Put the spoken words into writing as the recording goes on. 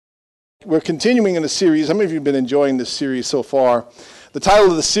We're continuing in a series. How many of you have been enjoying this series so far? The title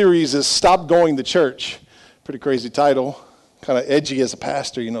of the series is Stop Going to Church. Pretty crazy title. Kind of edgy as a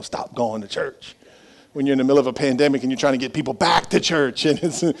pastor, stop going to church. When you're in the middle of a pandemic and you're trying to get people back to church. And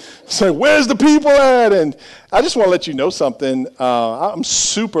it's like, where's the people at? And I just want to let you know something. I'm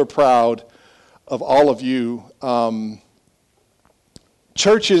super proud of all of you.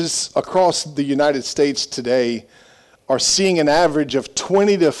 Churches across the United States today are seeing an average of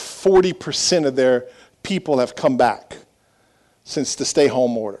 20 to 40% of their people have come back since the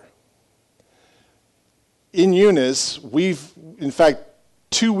stay-home order. In Eunice, in fact,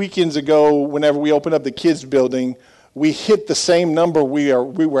 2 weekends ago, whenever we opened up the kids' building, we hit the same number we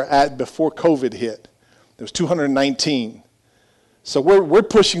were at before COVID hit. It was 219. So we're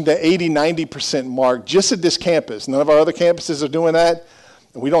pushing the 80-90% mark just at this campus. None of our other campuses are doing that.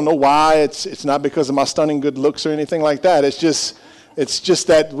 We don't know why. It's not because of my stunning good looks or anything like that. It's just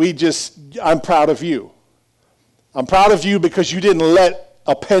that I'm proud of you. I'm proud of you because you didn't let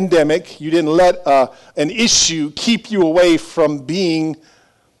a pandemic, you didn't let an issue keep you away from being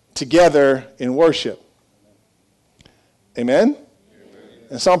together in worship. Amen?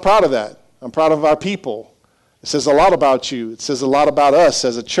 And so I'm proud of that. I'm proud of our people. It says a lot about you. It says a lot about us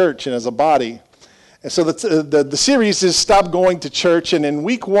as a church and as a body. And so the series is Stop Going to Church. And in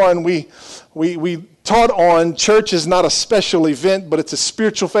week one, we taught on church is not a special event, but it's a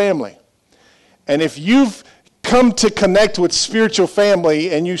spiritual family. And if you've come to connect with spiritual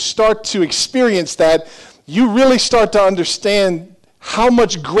family and you start to experience that, you really start to understand how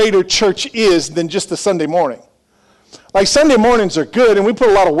much greater church is than just a Sunday morning. Like Sunday mornings are good, and we put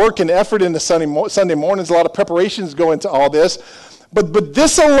a lot of work and effort into Sunday mornings. A lot of preparations go into all this. But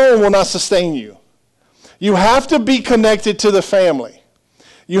this alone will not sustain you. You have to be connected to the family.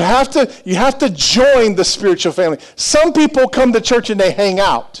 You have to join the spiritual family. Some people come to church and they hang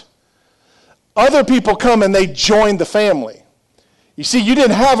out. Other people come and they join the family. You see, you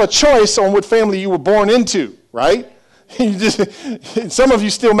didn't have a choice on what family you were born into, right? Some of you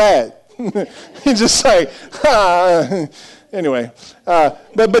still mad. You just say, anyway.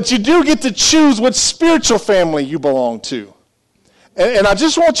 But you do get to choose what spiritual family you belong to. And I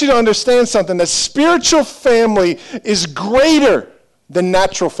just want you to understand something, that spiritual family is greater than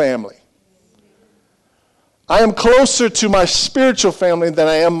natural family. I am closer to my spiritual family than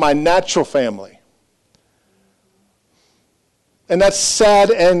I am my natural family. And that's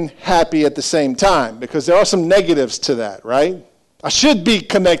sad and happy at the same time, because there are some negatives to that, right? I should be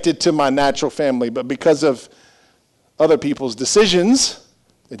connected to my natural family, but because of other people's decisions,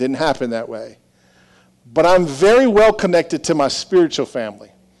 it didn't happen that way. But I'm very well connected to my spiritual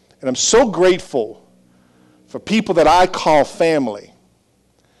family. And I'm so grateful for people that I call family.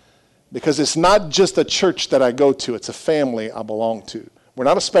 Because it's not just a church that I go to, it's a family I belong to. We're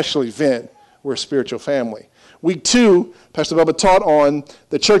not a special event, we're a spiritual family. Week 2, Pastor Bubba taught on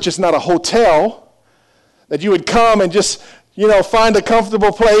the church is not a hotel, that you would come and just find a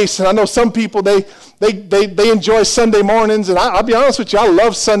comfortable place. And I know some people, they enjoy Sunday mornings. And I'll be honest with you, I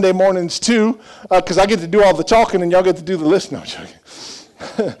love Sunday mornings too, because I get to do all the talking and y'all get to do the listening.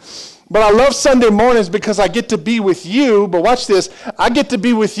 No, but I love Sunday mornings because I get to be with you. But watch this. I get to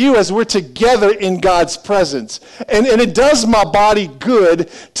be with you as we're together in God's presence. And it does my body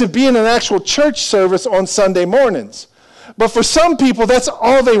good to be in an actual church service on Sunday mornings. But for some people, that's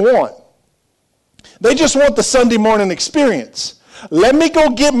all they want. They just want the Sunday morning experience. Let me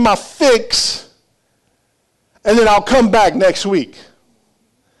go get my fix, and then I'll come back next week.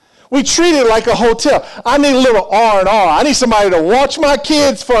 We treat it like a hotel. I need a little R&R. I need somebody to watch my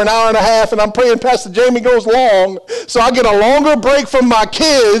kids for an hour and a half, and I'm praying Pastor Jamie goes long, so I get a longer break from my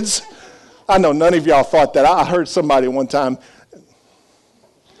kids. I know none of y'all thought that. I heard somebody one time.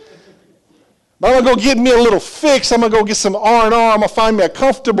 But I'm going to go get me a little fix. I'm going to go get some R&R. I'm going to find me a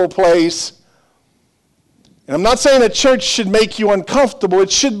comfortable place. And I'm not saying that church should make you uncomfortable.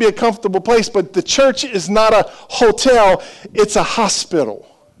 It should be a comfortable place, but the church is not a hotel. It's a hospital.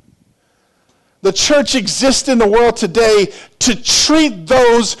 The church exists in the world today to treat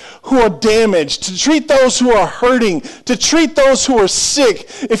those who are damaged, to treat those who are hurting, to treat those who are sick.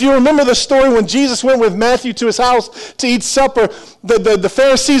 If you remember the story when Jesus went with Matthew to his house to eat supper, the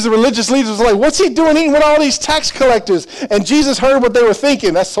Pharisees, the religious leaders, was like, what's he doing eating with all these tax collectors? And Jesus heard what they were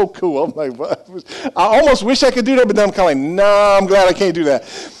thinking. That's so cool. I'm like, what? I almost wish I could do that, but then I'm kind of like, no, I'm glad I can't do that.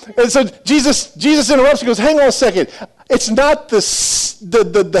 And so Jesus interrupts and goes, hang on a second. It's not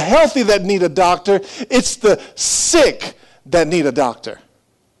the healthy that need a doctor. It's the sick that need a doctor.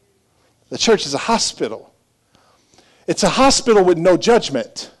 The church is a hospital. It's a hospital with no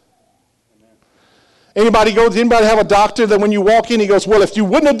judgment. Anybody have a doctor that when you walk in, he goes, well, if you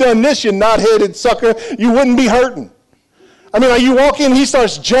wouldn't have done this, you knot-headed sucker, you wouldn't be hurting. I mean, you walk in, he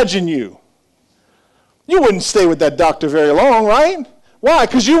starts judging you. You wouldn't stay with that doctor very long, right? Why?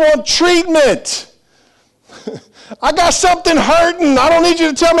 Because you want treatment. I got something hurting. I don't need you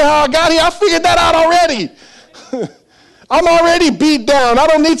to tell me how I got here. I figured that out already. I'm already beat down. I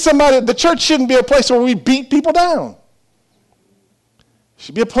don't need somebody. The church shouldn't be a place where we beat people down. It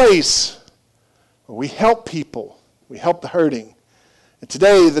should be a place where we help people. We help the hurting. And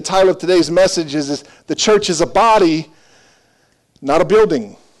today, the title of today's message is the church is a body, not a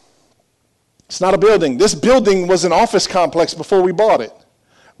building. It's not a building. This building was an office complex before we bought it.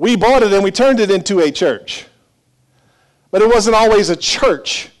 We bought it and we turned it into a church. But it wasn't always a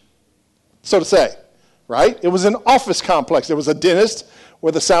church, so to say, right? It was an office complex. There was a dentist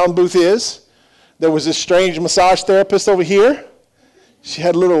where the sound booth is. There was this strange massage therapist over here. She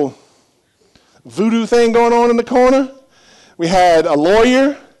had a little voodoo thing going on in the corner. We had a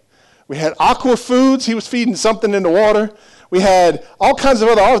lawyer. We had Aqua Foods. He was feeding something in the water. We had all kinds of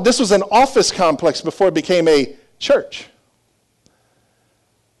other. This was an office complex before it became a church.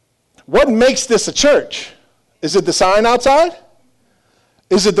 What makes this a church? Is it the sign outside?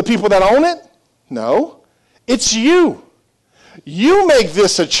 Is it the people that own it? No. It's you. You make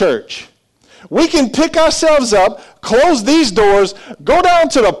this a church. We can pick ourselves up, close these doors, go down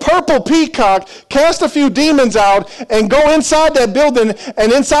to the Purple Peacock, cast a few demons out, and go inside that building,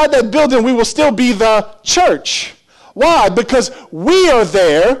 and inside that building we will still be the church. Why? Because we are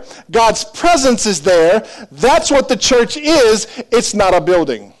there. God's presence is there. That's what the church is. It's not a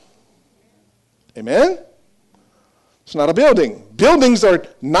building. Amen? It's not a building. Buildings are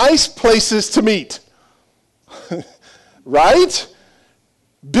nice places to meet. Right?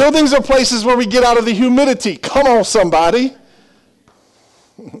 Buildings are places where we get out of the humidity. Come on, somebody.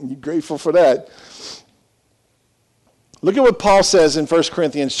 You're grateful for that. Look at what Paul says in 1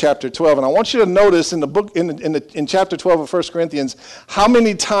 Corinthians chapter 12. And I want you to notice in the book, in chapter 12 of 1 Corinthians, how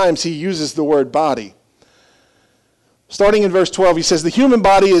many times he uses the word body. Starting in verse 12, he says, the human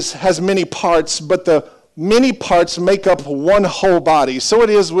body has many parts, but the many parts make up one whole body. So it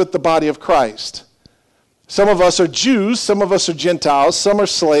is with the body of Christ. Some of us are Jews, some of us are Gentiles, some are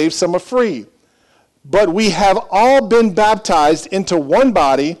slaves, some are free. But we have all been baptized into one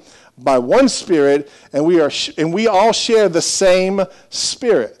body by one Spirit, and we all share the same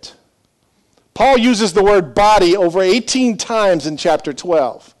Spirit. Paul uses the word body over 18 times in chapter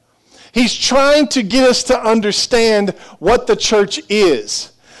 12. He's trying to get us to understand what the church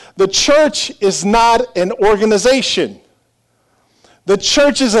is. The church is not an organization. The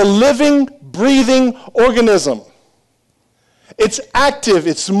church is a living, breathing organism. It's active,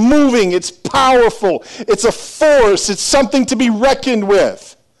 it's moving, it's powerful, it's a force, it's something to be reckoned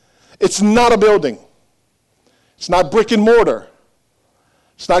with. It's not a building. It's not brick and mortar.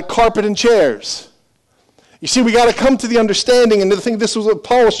 It's not carpet and chairs. You see, we got to come to the understanding, and I think this was what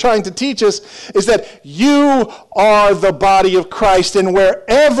Paul was trying to teach us, is that you are the body of Christ, and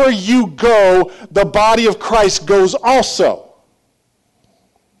wherever you go, the body of Christ goes also.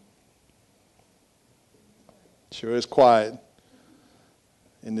 Sure is quiet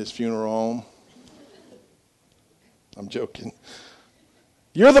in this funeral home. I'm joking.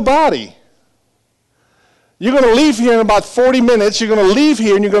 You're the body. You're going to leave here in about 40 minutes. You're going to leave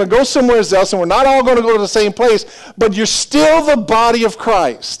here and you're going to go somewhere else, and we're not all going to go to the same place, but you're still the body of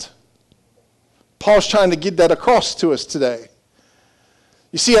Christ. Paul's trying to get that across to us today.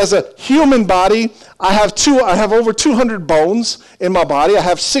 You see, as a human body, I have over 200 bones in my body. I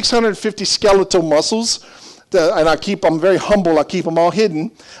have 650 skeletal muscles, and I'm very humble. I keep them all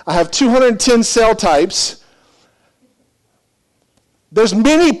hidden. I have 210 cell types. There's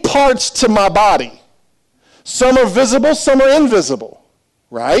many parts to my body. Some are visible, some are invisible,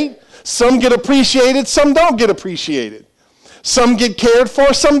 right? Some get appreciated, some don't get appreciated. Some get cared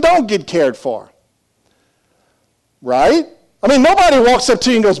for, some don't get cared for. Right? I mean, nobody walks up to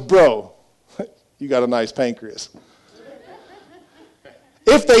you and goes, bro, you got a nice pancreas.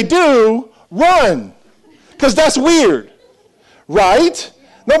 If they do, run, because that's weird, right?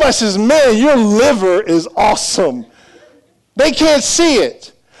 Nobody says, man, your liver is awesome. They can't see it.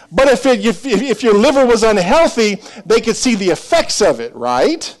 But if your liver was unhealthy, they could see the effects of it,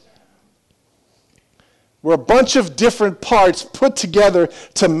 right? We're a bunch of different parts put together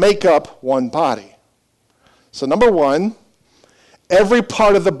to make up one body. So number one, every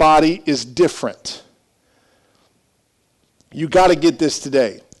part of the body is different. You got to get this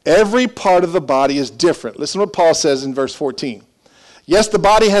today. Every part of the body is different. Listen to what Paul says in verse 14. Yes, the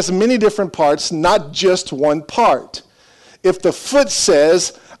body has many different parts, not just one part. If the foot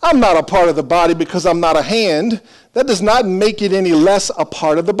says, I'm not a part of the body because I'm not a hand. That does not make it any less a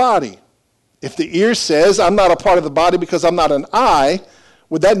part of the body. If the ear says, I'm not a part of the body because I'm not an eye,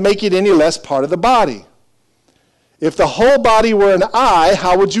 would that make it any less part of the body? If the whole body were an eye,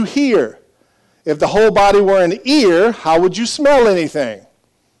 how would you hear? If the whole body were an ear, how would you smell anything?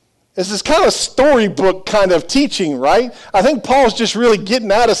 This is kind of storybook kind of teaching, right? I think Paul's just really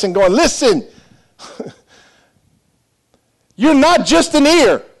getting at us and going, listen, you're not just an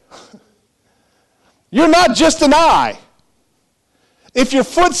ear. You're not just an eye. If your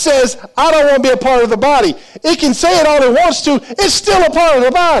foot says, I don't want to be a part of the body, it can say it all it wants to, it's still a part of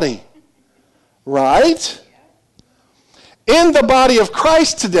the body. Right? In the body of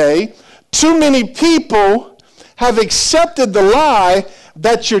Christ today, too many people have accepted the lie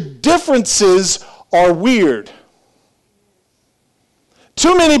that your differences are weird.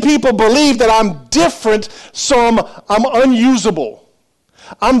 Too many people believe that I'm different, so I'm unusable.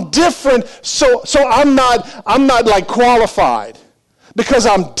 I'm different, so I'm not like qualified because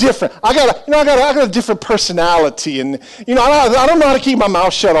I'm different. I got a different personality, and I don't know how to keep my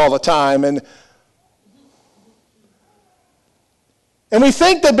mouth shut all the time, and we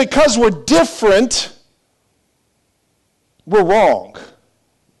think that because we're different, we're wrong.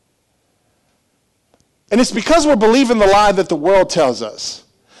 And it's because we're believing the lie that the world tells us,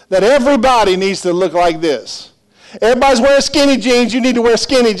 that everybody needs to look like this. Everybody's wearing skinny jeans, you need to wear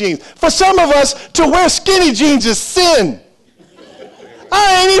skinny jeans. For some of us, to wear skinny jeans is sin.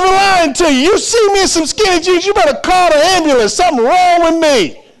 I ain't even lying to you. You see me in some skinny jeans, you better call the ambulance. Something wrong with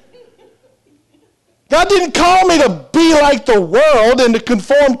me. God didn't call me to be like the world and to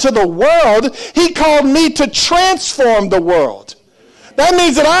conform to the world. He called me to transform the world. That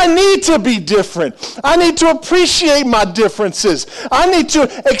means that I need to be different. I need to appreciate my differences. I need to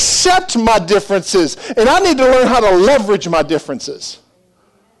accept my differences. And I need to learn how to leverage my differences.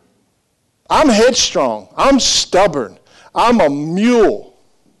 I'm headstrong. I'm stubborn. I'm a mule.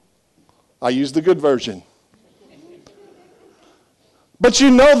 I use the good version. But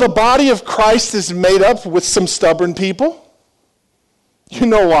the body of Christ is made up with some stubborn people. You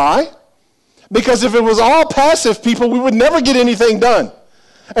know why? Because if it was all passive people, we would never get anything done.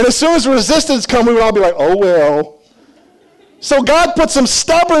 And as soon as resistance comes, we would all be like, oh, well. So God put some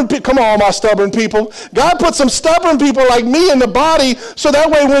stubborn people, come on, my stubborn people. God put some stubborn people like me in the body, so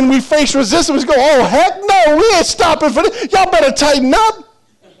that way when we face resistance, we go, oh, heck no, we ain't stopping for this. Y'all better tighten up.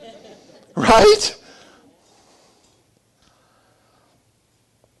 Right?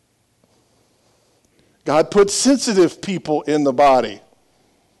 God put sensitive people in the body.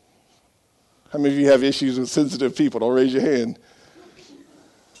 How many of you have issues with sensitive people? Don't raise your hand.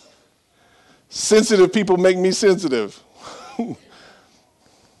 Sensitive people make me sensitive. I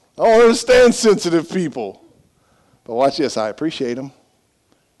don't understand sensitive people. But watch this, I appreciate them.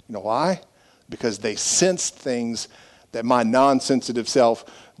 You know why? Because they sense things that my non-sensitive self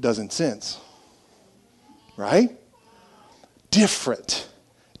doesn't sense. Right? Different.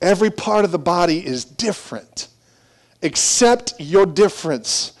 Every part of the body is different. Accept your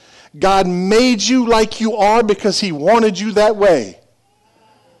difference. God made you like you are because he wanted you that way.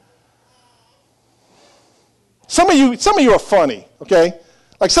 Some of you are funny, okay?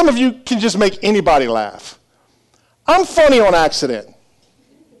 Like some of you can just make anybody laugh. I'm funny on accident.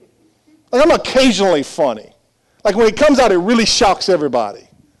 Like I'm occasionally funny. Like when it comes out, it really shocks everybody.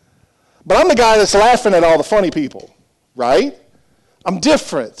 But I'm the guy that's laughing at all the funny people, right? I'm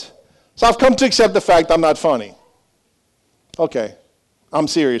different. So I've come to accept the fact I'm not funny. Okay. I'm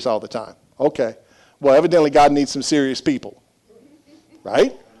serious all the time. Okay. Well, evidently God needs some serious people.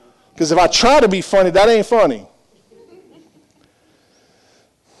 Right? Because if I try to be funny, that ain't funny.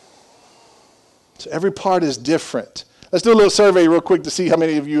 So every part is different. Let's do a little survey real quick to see how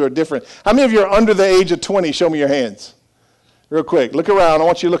many of you are different. How many of you are under the age of 20? Show me your hands. Real quick. Look around. I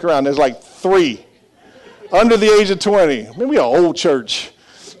want you to look around. There's like 3. Under the age of 20. Maybe we're an old church.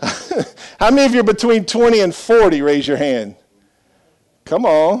 How many of you are between 20 and 40? Raise your hand. Come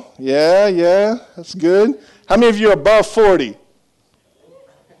on. Yeah. That's good. How many of you are above 40?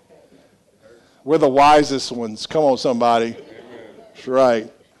 We're the wisest ones. Come on, somebody. That's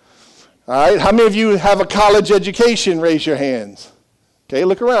right. All right. How many of you have a college education? Raise your hands. Okay,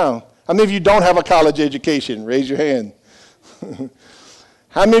 look around. How many of you don't have a college education? Raise your hand.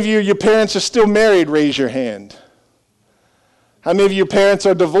 How many of you, your parents are still married? Raise your hand. How many of your parents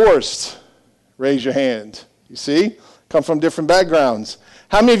are divorced? Raise your hand. You see? Come from different backgrounds.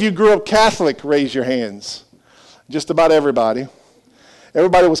 How many of you grew up Catholic? Raise your hands. Just about everybody.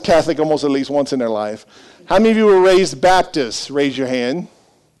 Everybody was Catholic almost at least once in their life. How many of you were raised Baptist? Raise your hand.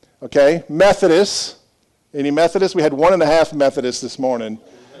 Okay. Methodists. Any Methodists? We had 1.5 Methodists this morning.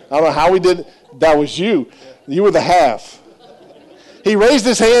 I don't know how we did it. That was you. You were the half. He raised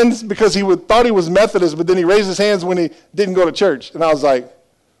his hands because he thought he was Methodist, but then he raised his hands when he didn't go to church. And I was like,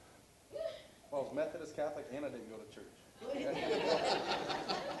 well, I was Methodist, Catholic, and I didn't go to church.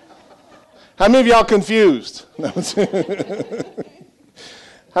 how many of y'all confused?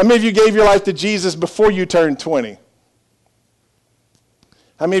 How many of you gave your life to Jesus before you turned 20?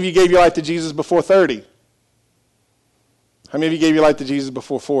 How many of you gave your life to Jesus before 30? How many of you gave your life to Jesus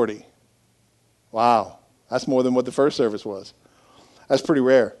before 40? Wow, that's more than what the first service was. That's pretty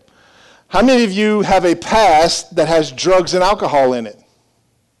rare. How many of you have a past that has drugs and alcohol in it?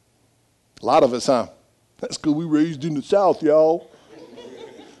 A lot of us, huh? That's because we raised in the South, y'all.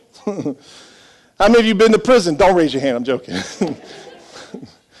 How many of you been to prison? Don't raise your hand, I'm joking.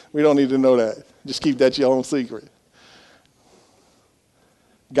 We don't need to know that. Just keep that your own secret.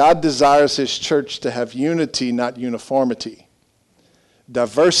 God desires his church to have unity, not uniformity.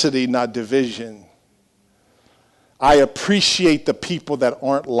 Diversity, not division. I appreciate the people that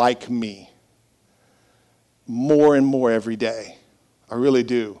aren't like me more and more every day. I really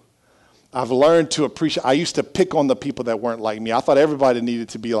do. I've learned to appreciate. I used to pick on the people that weren't like me. I thought everybody needed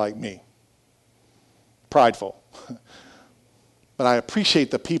to be like me. Prideful. But I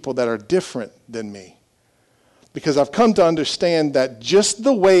appreciate the people that are different than me. Because I've come to understand that just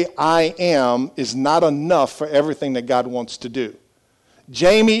the way I am is not enough for everything that God wants to do.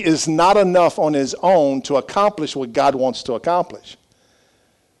 Jamie is not enough on his own to accomplish what God wants to accomplish.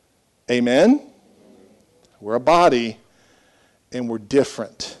 Amen? We're a body and we're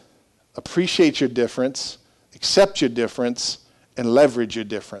different. Appreciate your difference, accept your difference, and leverage your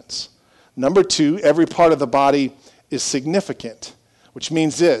difference. Number 2, every part of the body is significant, which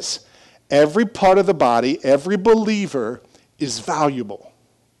means this. Every part of the body, every believer is valuable.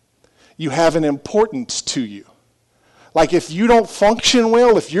 You have an importance to you. Like if you don't function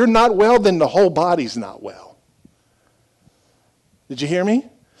well, if you're not well, then the whole body's not well. Did you hear me?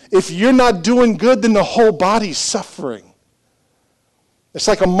 If you're not doing good, then the whole body's suffering. It's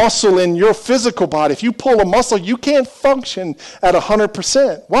like a muscle in your physical body. If you pull a muscle, you can't function at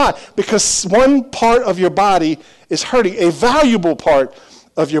 100%. Why? Because one part of your body is hurting. A valuable part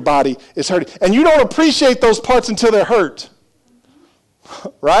of your body is hurting. And you don't appreciate those parts until they're hurt.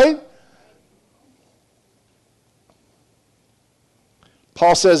 Right?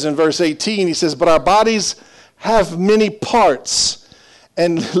 Paul says in verse 18, he says, but our bodies have many parts.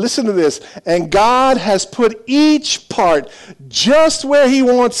 And listen to this. And God has put each part just where he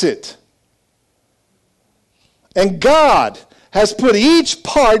wants it. And God has put each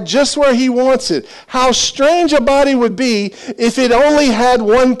part just where he wants it. How strange a body would be if it only had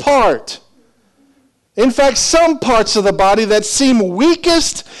one part. In fact, some parts of the body that seem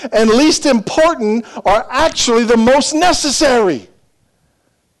weakest and least important are actually the most necessary.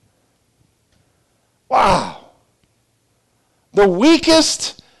 Wow. The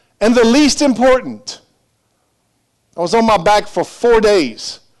weakest and the least important. I was on my back for 4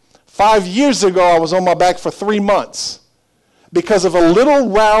 days. 5 years ago, I was on my back for 3 months because of a little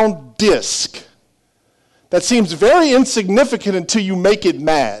round disc that seems very insignificant until you make it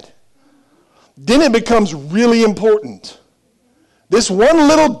mad. Then it becomes really important. This one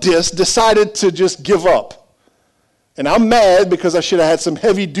little disc decided to just give up. And I'm mad because I should have had some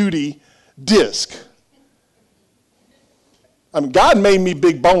heavy-duty disc. I mean, God made me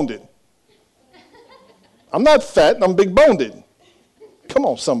big-boned. I'm not fat, I'm big-boned. Come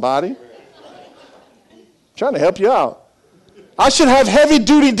on, somebody. I'm trying to help you out. I should have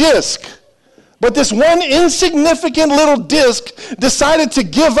heavy-duty disc. But this one insignificant little disc decided to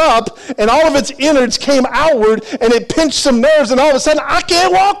give up, and all of its innards came outward, and it pinched some nerves, and all of a sudden, I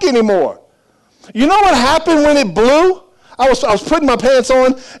can't walk anymore. You know what happened when it blew? I was putting my pants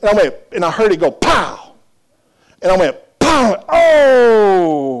on, and I heard it go, pow! And I went,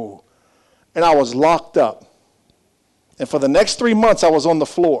 oh, and I was locked up. And for the next 3 months, I was on the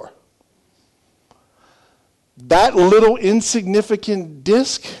floor. That little insignificant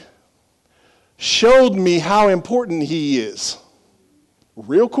disc showed me how important he is.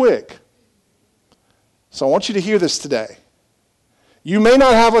 Real quick. So I want you to hear this today. You may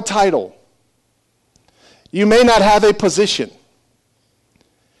not have a title. You may not have a position.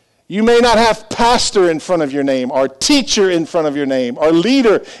 You may not have pastor in front of your name, or teacher in front of your name, or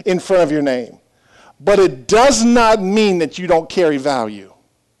leader in front of your name. But it does not mean that you don't carry value.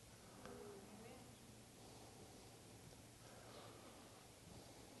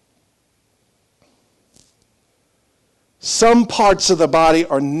 Some parts of the body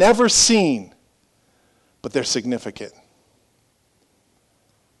are never seen, but they're significant.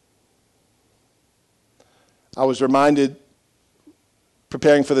 I was reminded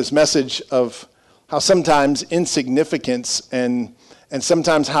preparing for this message of how sometimes insignificance and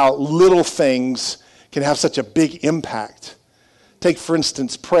sometimes how little things can have such a big impact. Take, for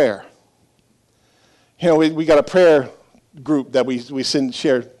instance, prayer. You know, we got a prayer group that we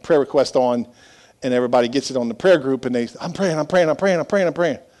share prayer requests on, and everybody gets it on the prayer group, and I'm praying.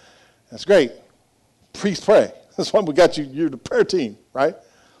 That's great. Please pray. That's why we got you. You're the prayer team, right?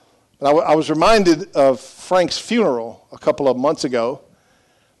 But I was reminded of Frank's funeral a couple of months ago,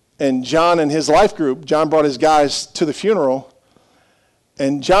 and John and his life group, John brought his guys to the funeral,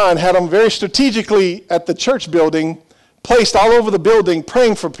 and John had them very strategically at the church building, placed all over the building,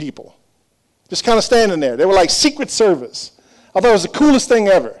 praying for people. Just kind of standing there. They were like Secret Service. I thought it was the coolest thing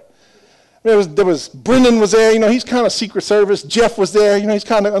ever. There was Brendan was there, he's kind of Secret Service. Jeff was there, he's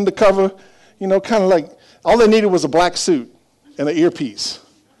kind of undercover, kind of like, all they needed was a black suit and an earpiece.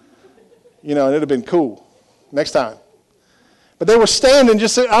 And it'd have been cool next time. But they were standing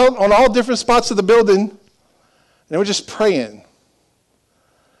just out on all different spots of the building, and they were just praying.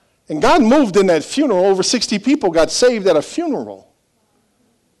 And God moved in that funeral. Over 60 people got saved at a funeral.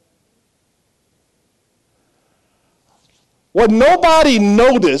 What nobody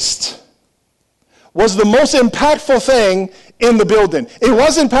noticed was the most impactful thing in the building. It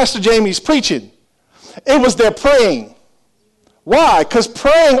wasn't Pastor Jamie's preaching. It was their praying. Why? Because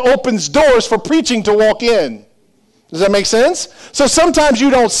praying opens doors for preaching to walk in. Does that make sense? So sometimes you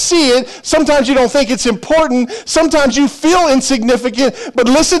don't see it. Sometimes you don't think it's important. Sometimes you feel insignificant. But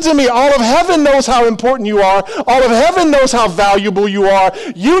listen to me. All of heaven knows how important you are. All of heaven knows how valuable you are.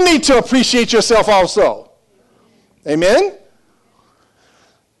 You need to appreciate yourself also. Amen?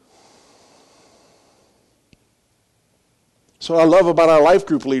 So what I love about our life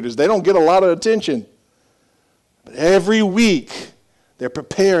group leaders. They don't get a lot of attention. But every week, they're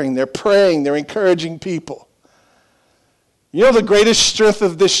preparing, they're praying, they're encouraging people. You know the greatest strength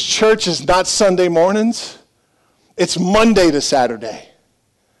of this church is not Sunday mornings. It's Monday to Saturday.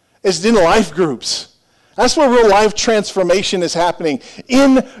 It's in life groups. That's where real life transformation is happening,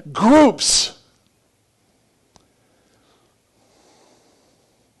 in groups.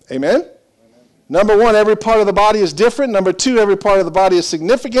 Amen? Number one, every part of the body is different. Number two, every part of the body is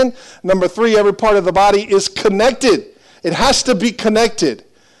significant. Number three, every part of the body is connected. It has to be connected.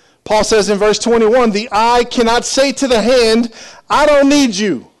 Paul says in verse 21, the eye cannot say to the hand, I don't need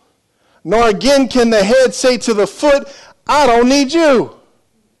you. Nor again can the head say to the foot, I don't need you.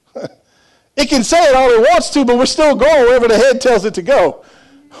 It can say it all it wants to, but we're still going wherever the head tells it to go.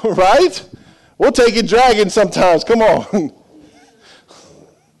 Right? We'll take it dragging sometimes. Come on.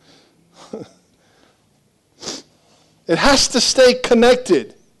 It has to stay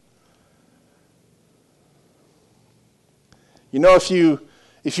connected.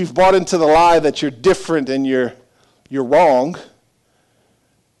 If you've bought into the lie that you're different and you're wrong,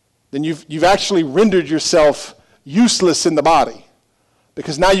 then you've actually rendered yourself useless in the body.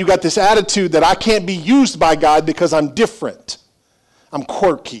 Because now you got this attitude that I can't be used by God because I'm different. I'm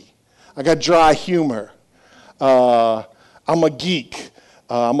quirky. I got dry humor. I'm a geek.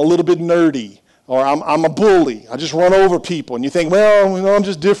 I'm a little bit nerdy. Or I'm a bully. I just run over people. And you think, well, I'm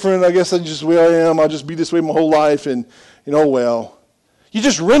just different. I guess I just where I am. I'll just be this way my whole life. And, well. You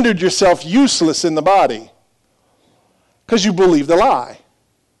just rendered yourself useless in the body because you believe the lie.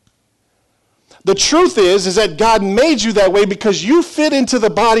 The truth is that God made you that way because you fit into the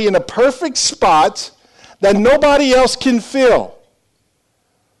body in a perfect spot that nobody else can fill.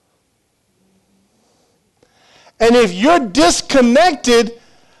 And if you're disconnected,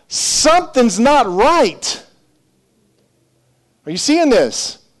 something's not right. Are you seeing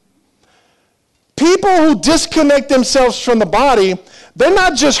this? People who disconnect themselves from the body, they're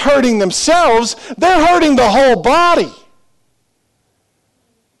not just hurting themselves, they're hurting the whole body.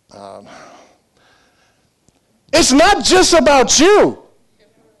 It's not just about you.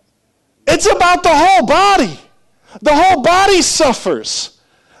 It's about the whole body. The whole body suffers.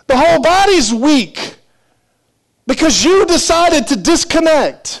 The whole body's weak because you decided to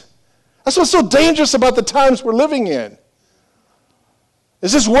disconnect. That's what's so dangerous about the times we're living in.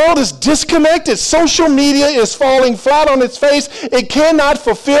 Is this world is disconnected. Social media is falling flat on its face. It cannot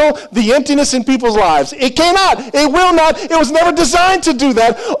fulfill the emptiness in people's lives. It cannot. It will not. It was never designed to do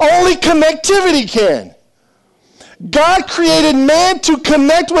that. Only connectivity can. God created man to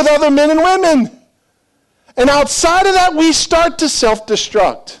connect with other men and women. And outside of that, we start to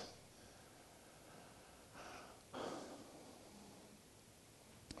self-destruct.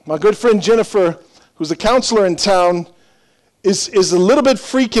 My good friend Jennifer, who's a counselor in town, is a little bit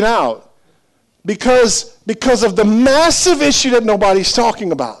freaking out because of the massive issue that nobody's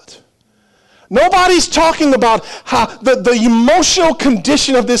talking about. Nobody's talking about how the emotional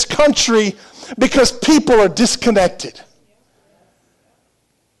condition of this country because people are disconnected.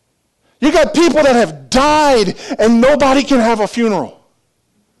 You got people that have died and nobody can have a funeral.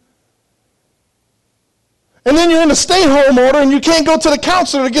 And then you're in a stay-home order and you can't go to the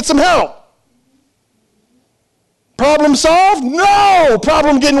counselor to get some help. Problem solved? No!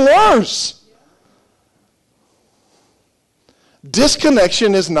 Problem getting worse.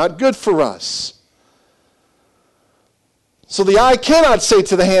 Disconnection is not good for us. So the eye cannot say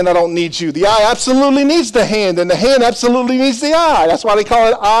to the hand, I don't need you. The eye absolutely needs the hand, and the hand absolutely needs the eye. That's why they call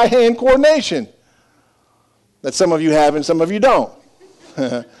it eye-hand coordination. That some of you have and some of you don't.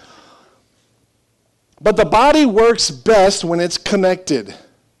 But the body works best when it's connected.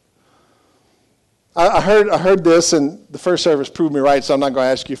 I heard this, and the first service proved me right, so I'm not going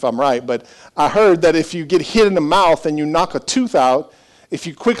to ask you if I'm right, but I heard that if you get hit in the mouth and you knock a tooth out, if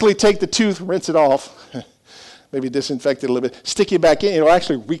you quickly take the tooth, rinse it off, maybe disinfect it a little bit, stick it back in, it'll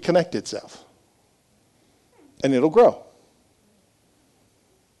actually reconnect itself. And it'll grow.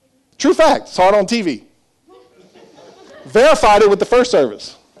 True fact. Saw it on TV. Verified it with the first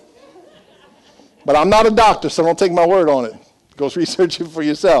service. But I'm not a doctor, so don't take my word on it. Go research it for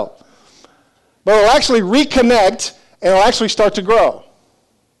yourself. But it'll actually reconnect, and it'll actually start to grow.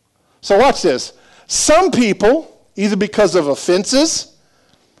 So watch this. Some people, either because of offenses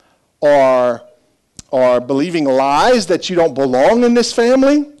or believing lies that you don't belong in this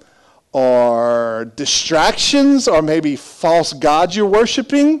family, or distractions, or maybe false gods you're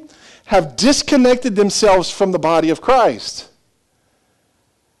worshiping, have disconnected themselves from the body of Christ.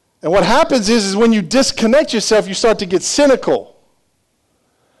 And what happens is when you disconnect yourself, you start to get cynical.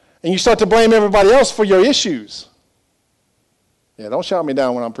 And you start to blame everybody else for your issues. Yeah, don't shout me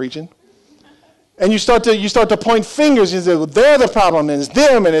down when I'm preaching. And you start to point fingers and say, well, they're the problem, and it's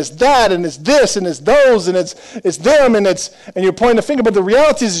them, and it's that, and it's this, and it's those, and it's them, and you're pointing the finger. But the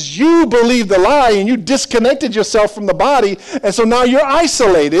reality is you believe the lie, and you disconnected yourself from the body, and so now you're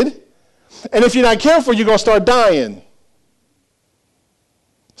isolated. And if you're not careful, you're going to start dying.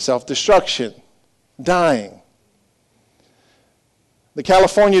 Self-destruction, dying. The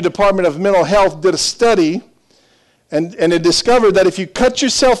California Department of Mental Health did a study, and it discovered that if you cut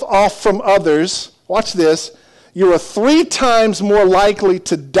yourself off from others, watch this, you are 3 times more likely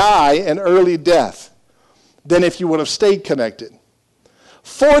to die an early death than if you would have stayed connected.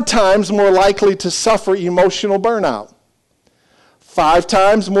 4 times more likely to suffer emotional burnout. 5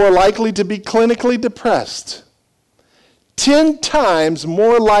 times more likely to be clinically depressed. 10 times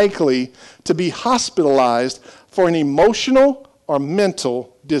more likely to be hospitalized for an emotional or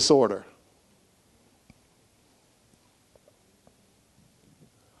mental disorder.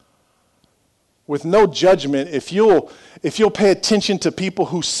 With no judgment, if you'll pay attention to people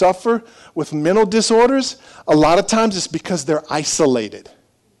who suffer with mental disorders, a lot of times it's because they're isolated.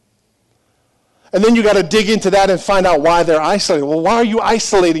 And then you got to dig into that and find out why they're isolated. Well, why are you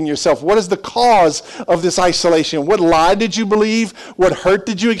isolating yourself? What is the cause of this isolation? What lie did you believe? What hurt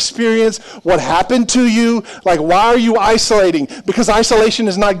did you experience? What happened to you? Like, why are you isolating? Because isolation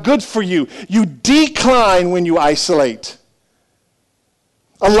is not good for you. You decline when you isolate.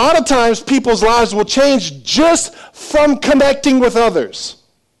 A lot of times people's lives will change just from connecting with others.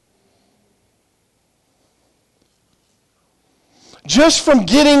 Just from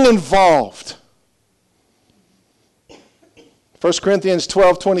getting involved. 1 Corinthians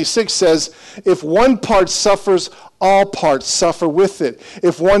 12:26 says, if one part suffers, all parts suffer with it.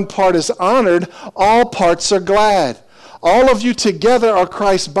 If one part is honored, all parts are glad. All of you together are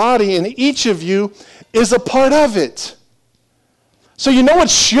Christ's body, and each of you is a part of it. So you know what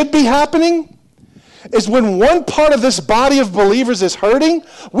should be happening? Is when one part of this body of believers is hurting,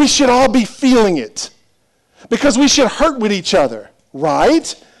 we should all be feeling it. Because we should hurt with each other,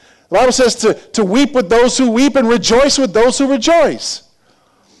 right? The Bible says to weep with those who weep and rejoice with those who rejoice.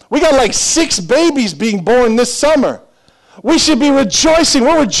 We got like 6 babies being born this summer. We should be rejoicing.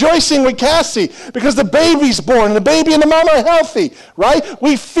 We're rejoicing with Cassie because the baby's born and the baby and the mama are healthy, right?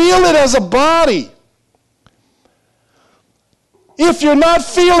 We feel it as a body. If you're not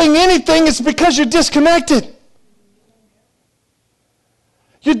feeling anything, it's because you're disconnected.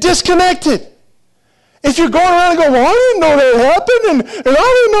 You're disconnected. If you're going around and go, well, I didn't know that happened, and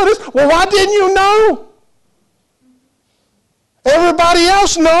I didn't know this. Well, why didn't you know? Everybody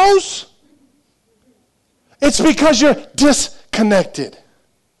else knows. It's because you're disconnected.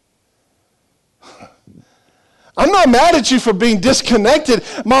 I'm not mad at you for being disconnected.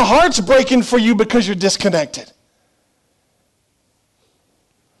 My heart's breaking for you because you're disconnected.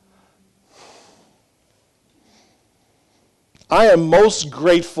 I am most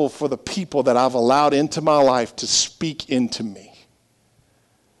grateful for the people that I've allowed into my life to speak into me.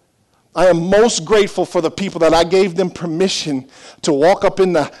 I am most grateful for the people that I gave them permission to walk up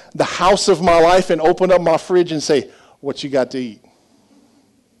in the house of my life and open up my fridge and say, what you got to eat?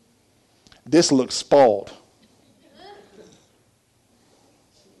 This looks spoiled.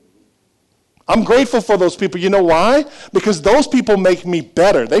 I'm grateful for those people. You know why? Because those people make me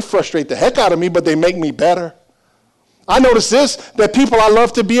better. They frustrate the heck out of me, but they make me better. I notice this, that people I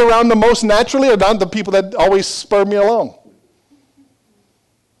love to be around the most naturally are not the people that always spur me along.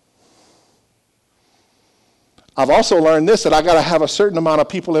 I've also learned this, that I got to have a certain amount of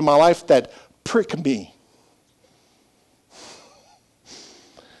people in my life that prick me.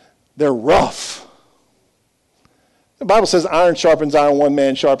 They're rough. The Bible says iron sharpens iron, one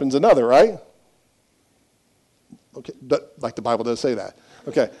man sharpens another, right? Okay, like the Bible does say that.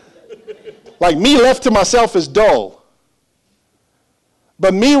 Okay. Like me left to myself is dull.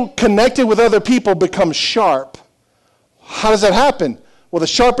 But me connected with other people becomes sharp. How does that happen? Well, the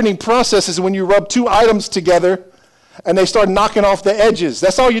sharpening process is when you rub two items together and they start knocking off the edges.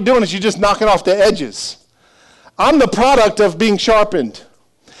 That's all you're doing is you're just knocking off the edges. I'm the product of being sharpened.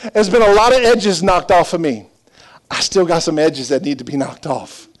 There's been a lot of edges knocked off of me. I still got some edges that need to be knocked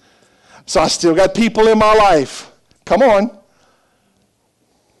off. So I still got people in my life. Come on. Are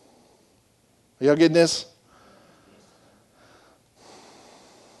y'all getting this?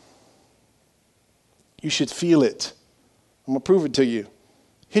 You should feel it. I'm going to prove it to you.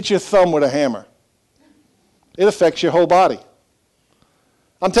 Hit your thumb with a hammer. It affects your whole body.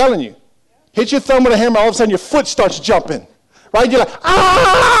 I'm telling you. Hit your thumb with a hammer, all of a sudden your foot starts jumping. Right? You're like,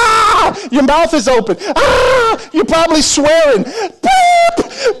 ah! Your mouth is open. Ah! You're probably swearing.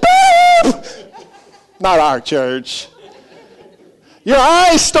 Beep! Beep! Not our church. Your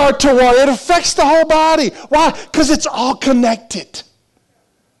eyes start to water. It affects the whole body. Why? Because it's all connected.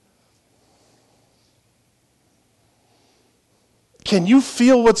 Can you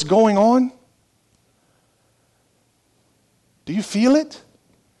feel what's going on? Do you feel it?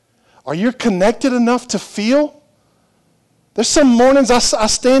 Are you connected enough to feel? There's some mornings I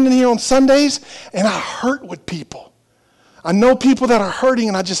stand in here on Sundays and I hurt with people. I know people that are hurting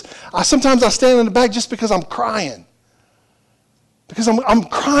and sometimes I stand in the back just because I'm crying. Because I'm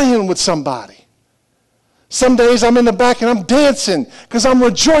crying with somebody. Some days I'm in the back and I'm dancing because I'm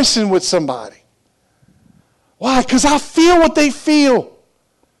rejoicing with somebody. Why? Because I feel what they feel.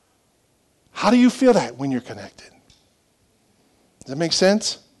 How do you feel that when you're connected? Does that make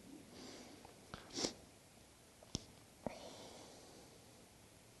sense?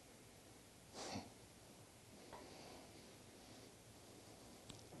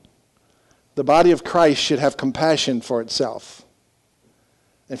 The body of Christ should have compassion for itself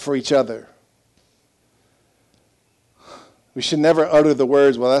and for each other. We should never utter the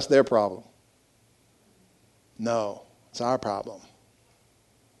words, well, that's their problem. No, it's our problem.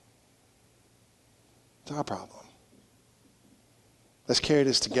 It's our problem. Let's carry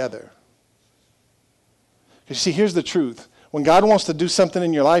this together. You see, here's the truth. When God wants to do something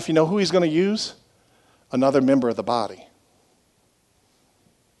in your life, you know who he's going to use? Another member of the body.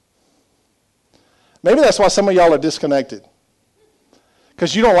 Maybe that's why some of y'all are disconnected.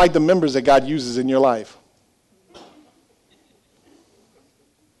 Because you don't like the members that God uses in your life.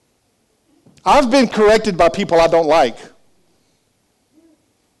 I've been corrected by people I don't like.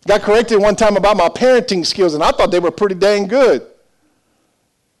 Got corrected one time about my parenting skills, and I thought they were pretty dang good.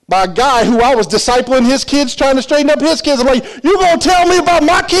 By a guy who I was discipling his kids, trying to straighten up his kids. I'm like, you going to tell me about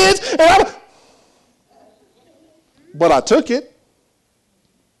my kids? But I took it.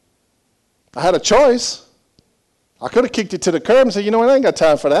 I had a choice. I could have kicked it to the curb and said, you know what, I ain't got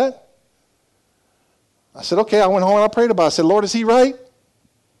time for that. I said, okay, I went home and I prayed about it. I said, Lord, is he right?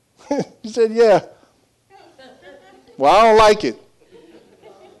 He said, yeah. Well, I don't like it.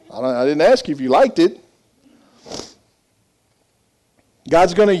 I didn't ask you if you liked it.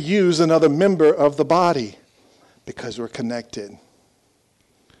 God's going to use another member of the body because we're connected.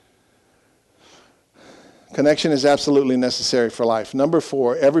 Connection is absolutely necessary for life. Number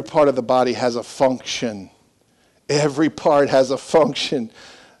 4, every part of the body has a function. Every part has a function.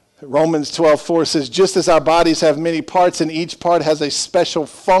 Romans 12:4 says, just as our bodies have many parts and each part has a special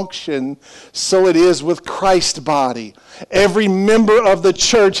function, so it is with Christ's body. Every member of the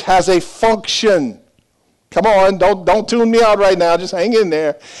church has a function. Come on, don't tune me out right now. Just hang in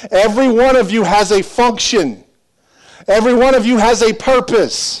there. Every one of you has a function. Every one of you has a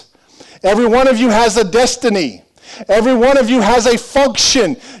purpose. Every one of you has a destiny. Every one of you has a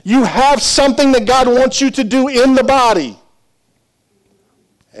function. You have something that God wants you to do in the body.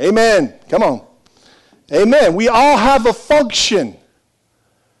 Amen. Come on. Amen. We all have a function.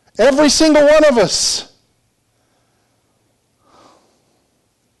 Every single one of us.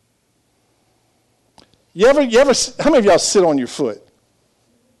 You ever, how many of y'all sit on your foot?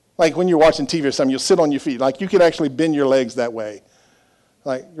 Like when you're watching TV or something, you'll sit on your feet. Like you can actually bend your legs that way.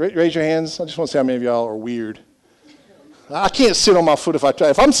 Like, raise your hands. I just want to see how many of y'all are weird. I can't sit on my foot if I try.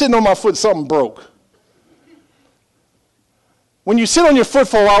 If I'm sitting on my foot, something broke. When you sit on your foot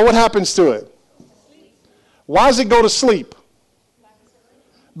for a while, what happens to it? Why does it go to sleep?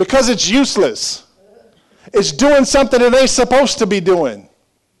 Because it's useless. It's doing something it ain't supposed to be doing.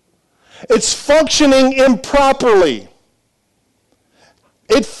 It's functioning improperly.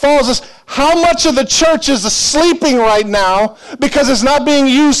 It falls us. How much of the church is sleeping right now because it's not being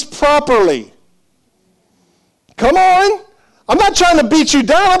used properly? Come on. I'm not trying to beat you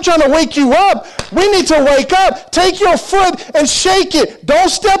down. I'm trying to wake you up. We need to wake up. Take your foot and shake it. Don't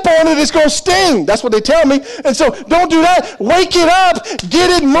step on it. It's going to sting. That's what they tell me. And so don't do that. Wake it up. Get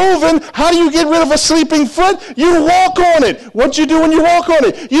it moving. How do you get rid of a sleeping foot? You walk on it. What you do when you walk on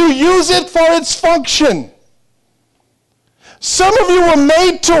it? You use it for its function. Some of you were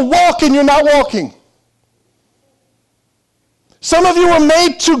made to walk and you're not walking. Some of you were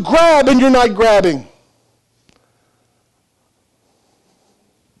made to grab and you're not grabbing.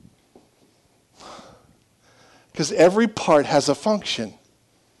 Because every part has a function.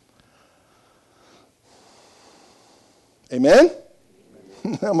 Amen?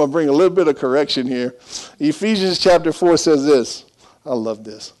 I'm going to bring a little bit of correction here. Ephesians chapter 4 says this. I love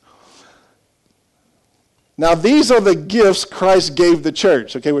this. Now, these are the gifts Christ gave the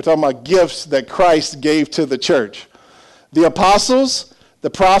church. Okay, we're talking about gifts that Christ gave to the church. The apostles, the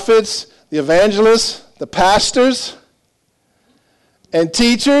prophets, the evangelists, the pastors, and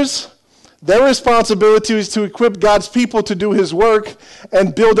teachers. Their responsibility is to equip God's people to do his work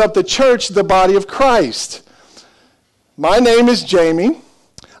and build up the church, the body of Christ. My name is Jamie.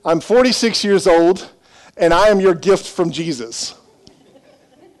 I'm 46 years old, and I am your gift from Jesus.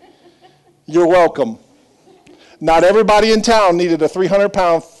 You're welcome. Not everybody in town needed a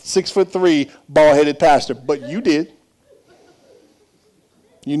 300-pound, 6'3", bald-headed pastor, but you did.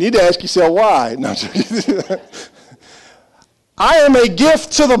 You need to ask yourself why. No, I am a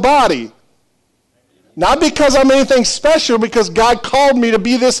gift to the body. Not because I'm anything special, because God called me to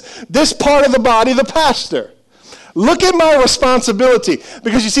be this part of the body, the pastor. Look at my responsibility.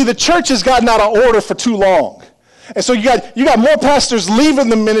 Because you see, the church has gotten out of order for too long. And so you got more pastors leaving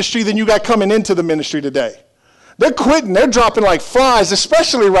the ministry than you got coming into the ministry today. They're quitting. They're dropping like flies,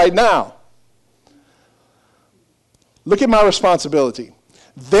 especially right now. Look at my responsibility.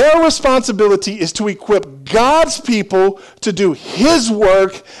 Their responsibility is to equip God's people to do his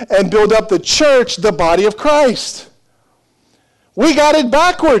work and build up the church, the body of Christ. We got it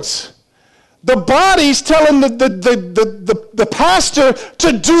backwards. The body's telling the pastor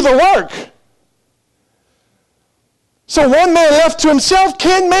to do the work. So one man left to himself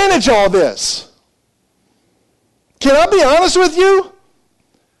can't manage all this. Can I be honest with you?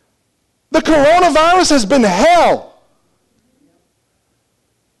 The coronavirus has been hell.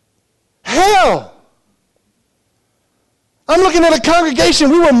 Hell. I'm looking at a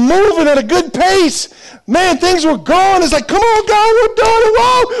congregation. We were moving at a good pace. Man, things were going. It's like, come on, God, we're doing it.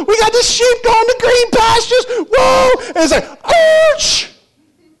 Whoa, we got the sheep going to green pastures. Whoa. And it's like, ouch.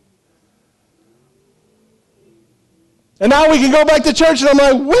 And now we can go back to church, and I'm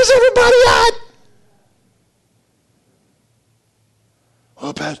like, where's everybody at?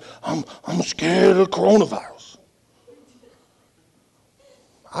 Oh, Pastor, I'm scared of the coronavirus.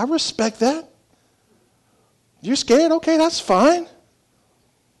 I respect that. You're scared? Okay, that's fine.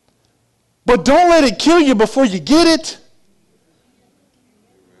 But don't let it kill you before you get it.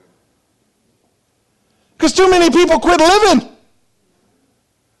 Because too many people quit living.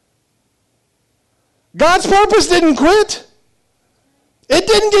 God's purpose didn't quit. It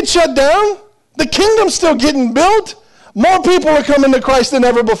didn't get shut down. The kingdom's still getting built. More people are coming to Christ than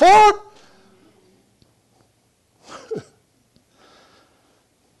ever before.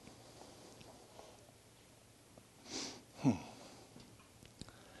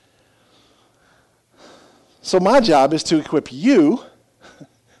 So my job is to equip you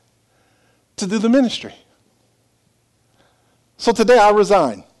to do the ministry. So today I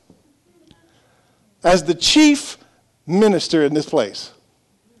resign as the chief minister in this place.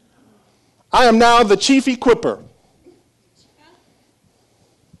 I am now the chief equipper.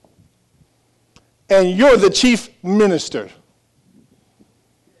 And you're the chief minister.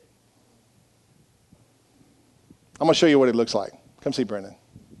 I'm going to show you what it looks like. Come see Brennan.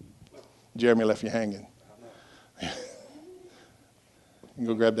 Jeremy left you hanging. You can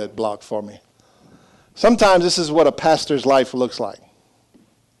go grab that block for me. Sometimes this is what a pastor's life looks like.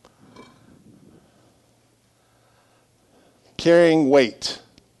 Carrying weight.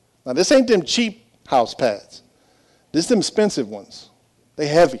 Now, this ain't them cheap house pads. This is them expensive ones. They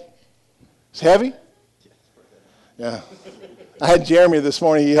heavy. It's heavy? Yeah. I had Jeremy this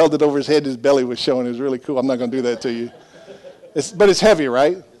morning. He held it over his head. His belly was showing. It was really cool. I'm not going to do that to you. But it's heavy,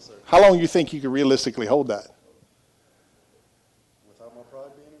 right? Yes, sir. How long do you think you could realistically hold that? Without my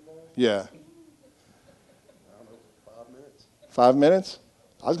pride being involved? Yeah. I don't know, 5 minutes. 5 minutes?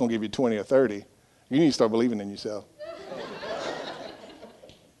 I was going to give you 20 or 30. You need to start believing in yourself.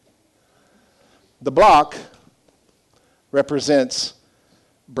 The block represents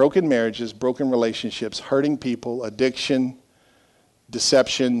broken marriages, broken relationships, hurting people, addiction,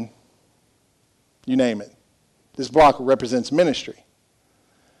 deception, you name it. This block represents ministry.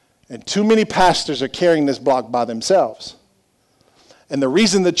 And too many pastors are carrying this block by themselves. And the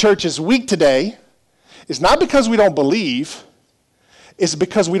reason the church is weak today is not because we don't believe, it's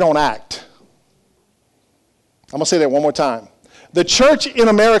because we don't act. I'm going to say that one more time. The church in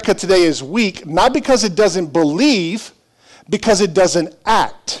America today is weak, not because it doesn't believe, because it doesn't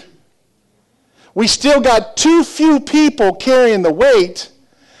act. We still got too few people carrying the weight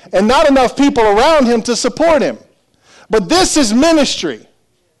and not enough people around him to support him. But this is ministry.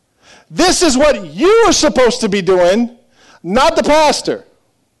 This is what you are supposed to be doing, not the pastor.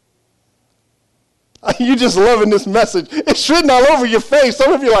 You're just loving this message. It's written all over your face.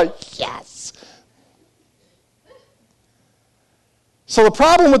 Some of you are like, yes. So the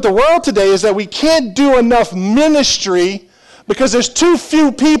problem with the world today is that we can't do enough ministry because there's too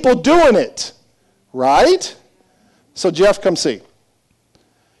few people doing it. Right? So Jeff, come see.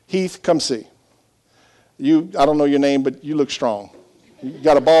 Heath, come see. I don't know your name, but you look strong. You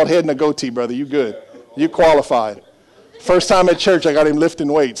got a bald head and a goatee, brother. You good. You qualified. First time at church, I got him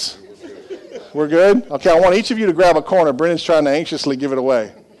lifting weights. We're good? Okay, I want each of you to grab a corner. Brendan's trying to anxiously give it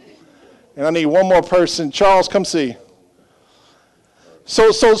away. And I need one more person. Charles, come see.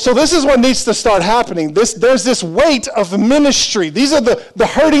 So this is what needs to start happening. There's this weight of ministry. These are the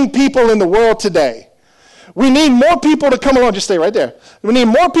hurting people in the world today. We need more people to come along. Just stay right there. We need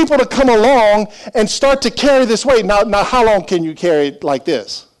more people to come along and start to carry this weight. Now how long can you carry it like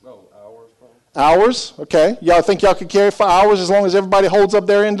this? No, hours probably. Hours? Okay. Y'all think y'all could carry it for hours as long as everybody holds up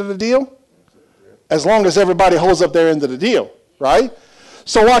their end of the deal? As long as everybody holds up their end of the deal, right?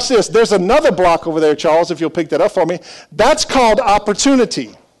 So watch this. There's another block over there, Charles, if you'll pick that up for me. That's called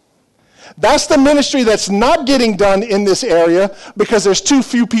opportunity. That's the ministry that's not getting done in this area because there's too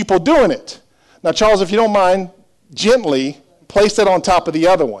few people doing it. Now, Charles, if you don't mind, gently place that on top of the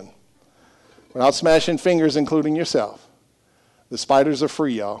other one without smashing fingers, including yourself. The spiders are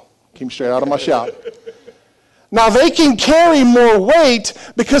free, y'all. Keep them straight out of my shop. Now, they can carry more weight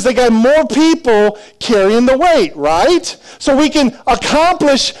because they got more people carrying the weight, right? So we can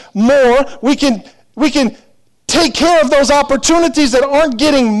accomplish more. We can take care of those opportunities that aren't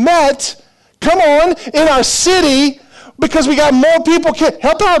getting met, come on, in our city because we got more people.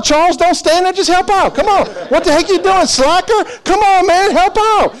 Help out, Charles. Don't stand there. Just help out. Come on. What the heck you doing, slacker? Come on, man. Help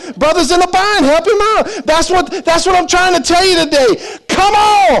out. Brothers in the bind, help him out. That's what I'm trying to tell you today. Come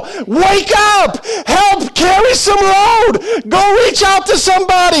on. Wake up. Help carry some load. Go reach out to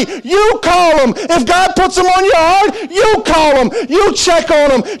somebody. You call them. If God puts them on your heart, you call them. You check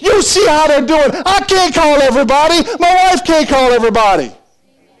on them. You see how they're doing. I can't call everybody. My wife can't call everybody.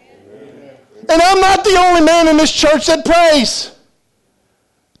 And I'm not the only man in this church that prays.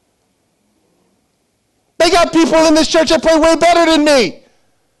 They got people in this church that pray way better than me.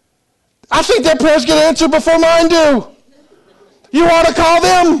 I think their prayers get answered before mine do. You ought to call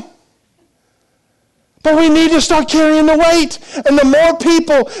them. But we need to start carrying the weight. And the more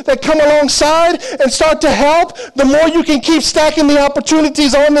people that come alongside and start to help, the more you can keep stacking the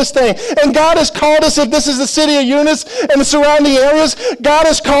opportunities on this thing. And God has called us, if this is the city of Eunice and the surrounding areas, God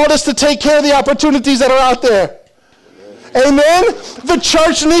has called us to take care of the opportunities that are out there. Amen? The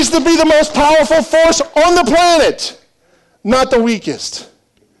church needs to be the most powerful force on the planet, not the weakest.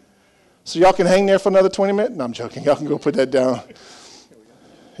 So y'all can hang there for another 20 minutes? No, I'm joking. Y'all can go put that down.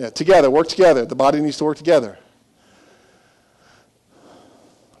 Yeah, together, work together. The body needs to work together.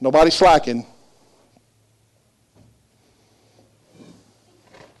 Nobody slacking.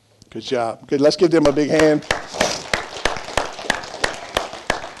 Good job. Good. Let's give them a big hand.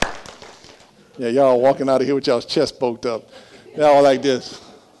 Yeah, y'all walking out of here with y'all's chest poked up. Y'all like this.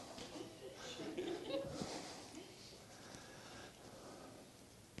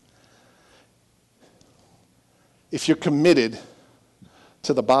 If you're committed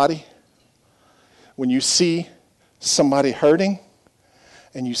to the body, when you see somebody hurting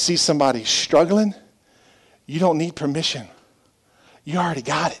and you see somebody struggling, You don't need permission. You already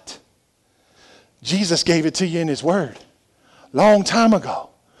got it. Jesus gave it to you in his word long time ago.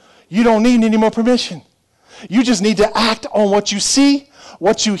 You don't need any more permission. You just need to act on what you see,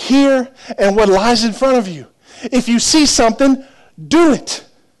 what you hear, and what lies in front of you. If you see something, do it.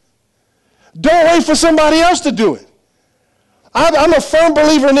 Don't wait for somebody else to do it. I'm a firm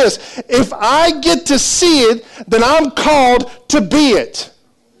believer in this. If I get to see it, then I'm called to be it.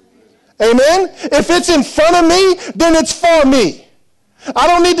 Amen? If it's in front of me, then it's for me. I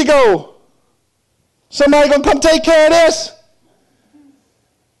don't need to go, somebody gonna come take care of this?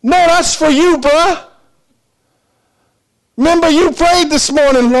 No, that's for you, bruh. Remember you prayed this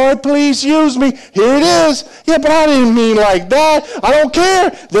morning, Lord, please use me. Here it is. Yeah, but I didn't mean like that. I don't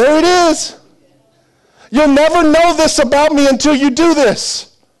care. There it is. You'll never know this about me until you do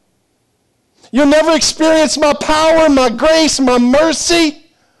this. You'll never experience my power, my grace, my mercy.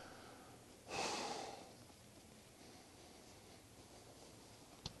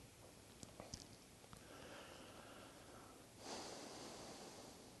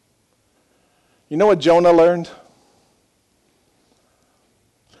 You know what Jonah learned?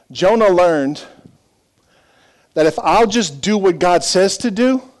 Jonah learned that if I'll just do what God says to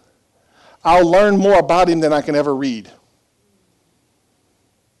do, I'll learn more about him than I can ever read.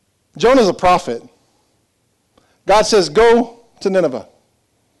 Jonah's a prophet. God says, go to Nineveh.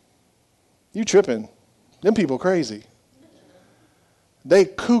 You tripping. Them people crazy. They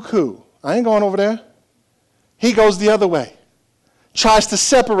cuckoo. I ain't going over there. He goes the other way. Tries to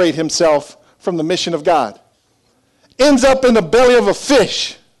separate himself from the mission of God. Ends up in the belly of a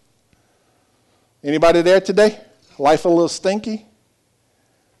fish. Anybody there today? Life a little stinky?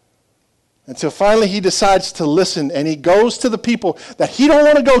 Until finally he decides to listen, and he goes to the people that he don't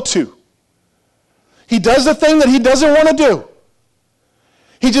want to go to. He does the thing that he doesn't want to do.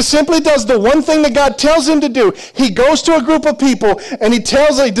 He just simply does the one thing that God tells him to do. He goes to a group of people and he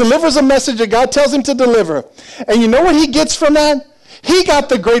delivers a message that God tells him to deliver. And you know what he gets from that? He got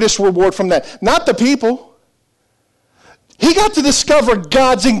the greatest reward from that, not the people. He got to discover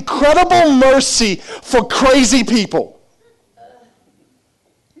God's incredible mercy for crazy people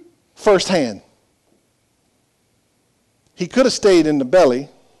firsthand. He could have stayed in the belly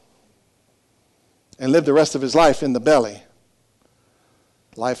and lived the rest of his life in the belly.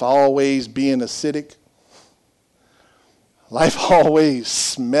 Life always being acidic. Life always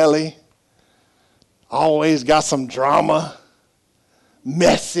smelly. Always got some drama.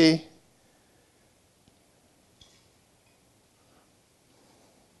 Messy.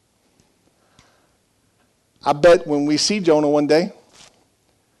 I bet when we see Jonah one day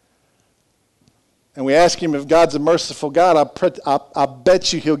and we ask him if God's a merciful God, I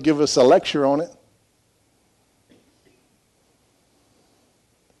bet you he'll give us a lecture on it.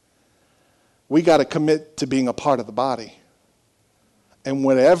 We got to commit to being a part of the body. And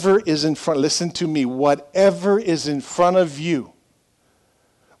whatever is in front, listen to me, whatever is in front of you,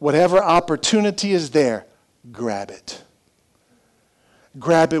 whatever opportunity is there, grab it.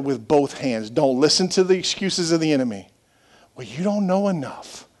 Grab it with both hands. Don't listen to the excuses of the enemy. Well, you don't know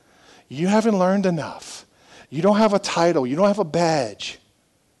enough. You haven't learned enough. You don't have a title. You don't have a badge.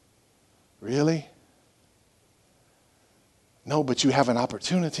 Really? No, but you have an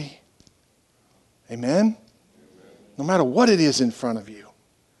opportunity. Amen? No matter what it is in front of you.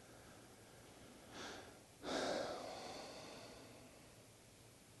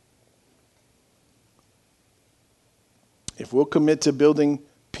 If we'll commit to building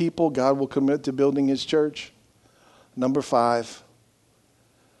people, God will commit to building his church. Number 5,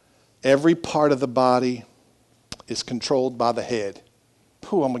 every part of the body is controlled by the head.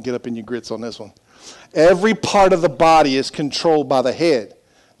 Pooh, I'm going to get up in your grits on this one. Every part of the body is controlled by the head.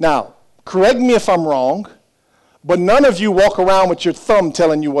 Now, correct me if I'm wrong, but none of you walk around with your thumb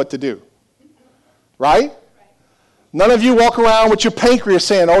telling you what to do. Right? None of you walk around with your pancreas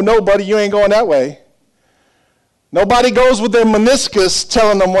saying, oh, no, buddy, you ain't going that way. Nobody goes with their meniscus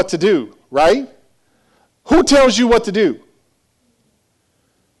telling them what to do, right? Who tells you what to do?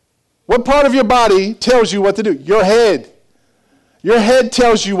 What part of your body tells you what to do? Your head. Your head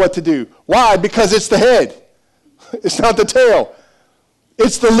tells you what to do. Why? Because it's the head. It's not the tail.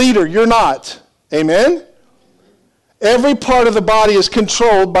 It's the leader. You're not. Amen? Every part of the body is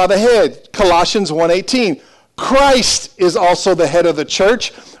controlled by the head. Colossians 1:18. Christ is also the head of the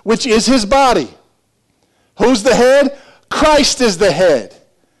church, which is his body. Who's the head? Christ is the head.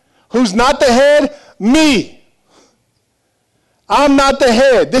 Who's not the head? Me. I'm not the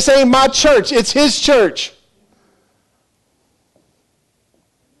head. This ain't my church. It's his church.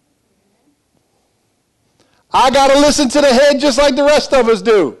 I got to listen to the head just like the rest of us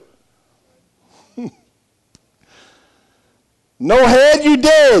do. No head, you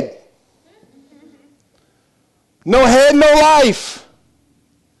dead. No head, no life.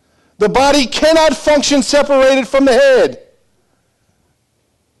 The body cannot function separated from the head.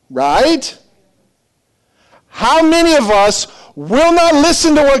 Right? How many of us will not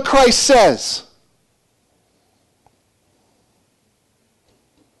listen to what Christ says?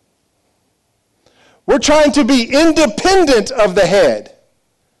 We're trying to be independent of the head.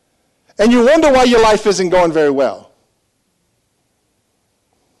 And you wonder why your life isn't going very well.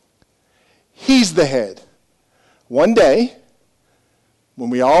 He's the head. One day, when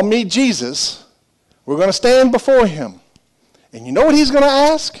we all meet Jesus, we're going to stand before him. And you know what he's going to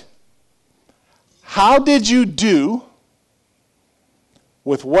ask? How did you do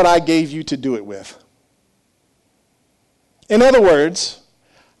with what I gave you to do it with? In other words,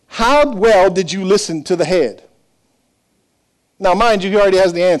 how well did you listen to the head? Now, mind you, he already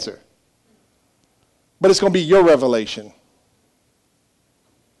has the answer. But it's going to be your revelation.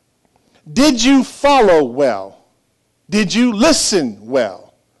 Did you follow well? Did you listen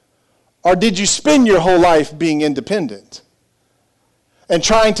well? Or did you spend your whole life being independent and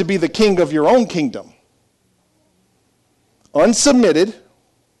trying to be the king of your own kingdom? Unsubmitted,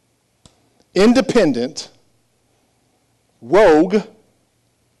 independent, rogue.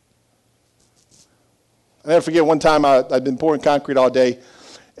 I never forget one time I'd been pouring concrete all day,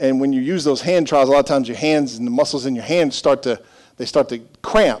 and when you use those hand trowels, a lot of times your hands and the muscles in your hands start to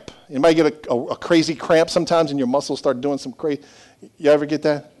cramp. Anybody get a crazy cramp sometimes and your muscles start doing some crazy? You ever get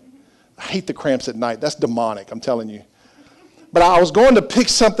that? I hate the cramps at night. That's demonic, I'm telling you. But I was going to pick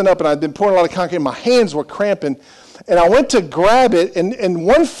something up, and I'd been pouring a lot of concrete, and my hands were cramping. And I went to grab it, and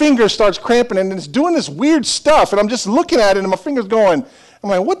one finger starts cramping, and it's doing this weird stuff. And I'm just looking at it, and my finger's going. I'm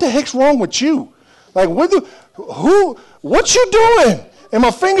like, what the heck's wrong with you? Like, what you doing? And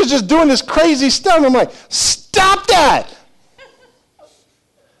my finger's just doing this crazy stuff. And I'm like, stop that.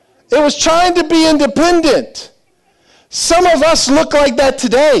 It was trying to be independent. Some of us look like that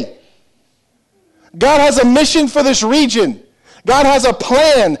today. God has a mission for this region. God has a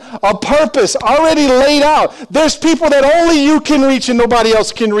plan, a purpose already laid out. There's people that only you can reach and nobody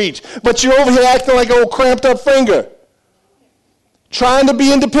else can reach. But you're over here acting like an old cramped up finger. Trying to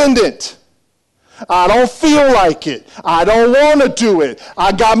be independent. I don't feel like it. I don't want to do it.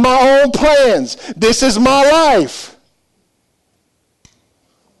 I got my own plans. This is my life.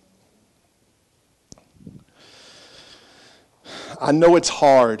 I know it's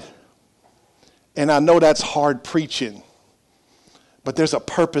hard. And I know that's hard preaching. But there's a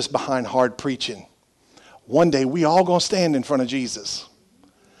purpose behind hard preaching. One day we all going to stand in front of Jesus.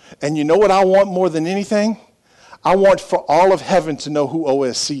 And you know what I want more than anything? I want for all of heaven to know who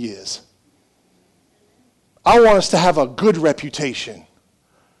OSC is. I want us to have a good reputation.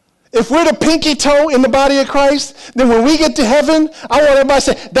 If we're the pinky toe in the body of Christ, then when we get to heaven, I want everybody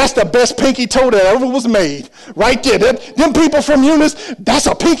to say, that's the best pinky toe that ever was made. Right there. Them people from Eunice, that's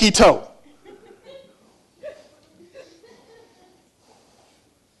a pinky toe.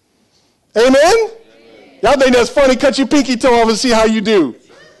 Amen? Y'all think that's funny? Cut your pinky toe off and see how you do.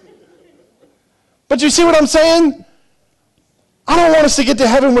 But you see what I'm saying? I don't want us to get to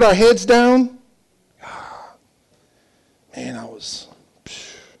heaven with our heads down. Man,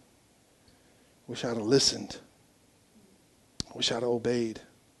 wish I'd have listened. Wish I'd have obeyed.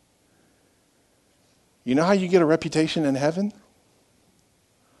 You know how you get a reputation in heaven?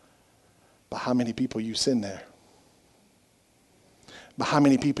 By how many people you send there. By how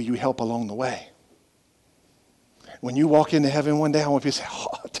many people you help along the way. When you walk into heaven one day, I want people to say,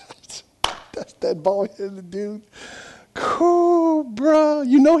 oh, that's that bald-headed dude. Cool, bruh.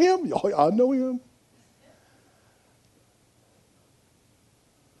 You know him? Oh, I know him.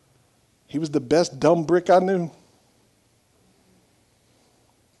 He was the best dumb brick I knew.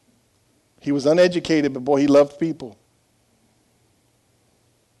 He was uneducated, but boy, he loved people.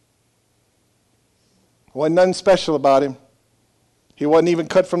 Wasn't nothing special about him. He wasn't even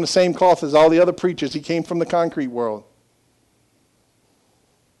cut from the same cloth as all the other preachers. He came from the concrete world.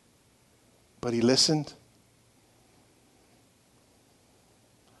 But he listened.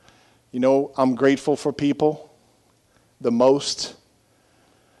 You know, I'm grateful for people the most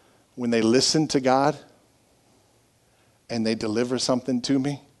when they listen to God and they deliver something to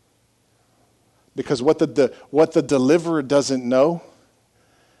me. Because what the deliverer doesn't know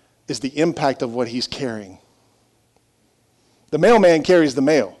is the impact of what he's carrying. The mailman carries the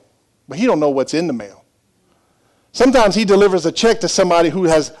mail, but he don't know what's in the mail. Sometimes he delivers a check to somebody who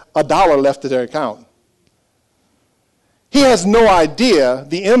has $1 left in their account. He has no idea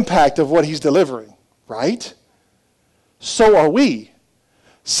the impact of what he's delivering, right? So are we.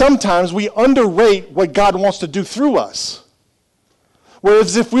 Sometimes we underrate what God wants to do through us.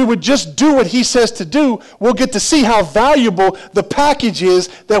 Whereas if we would just do what he says to do, we'll get to see how valuable the package is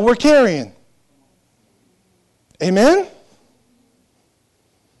that we're carrying. Amen?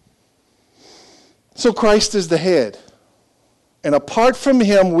 So Christ is the head. And apart from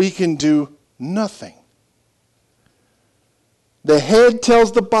him, we can do nothing. The head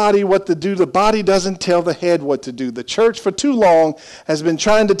tells the body what to do. The body doesn't tell the head what to do. The church for too long has been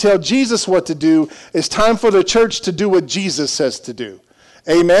trying to tell Jesus what to do. It's time for the church to do what Jesus says to do.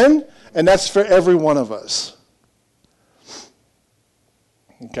 Amen? And that's for every one of us.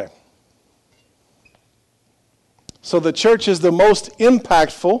 Okay. So the church is the most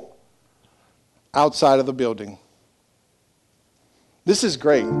impactful outside of the building. This is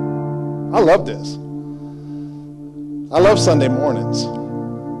great. I love this. I love Sunday mornings.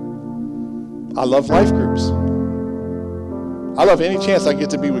 I love life groups. I love any chance I get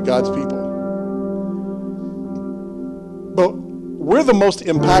to be with God's people. But we're the most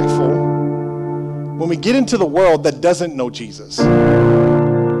impactful when we get into the world that doesn't know Jesus.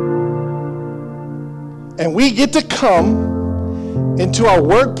 And we get to come into our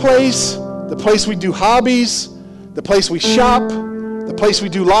workplace, the place we do hobbies, the place we shop, the place we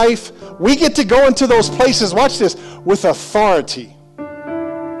do life. We get to go into those places, watch this, with authority.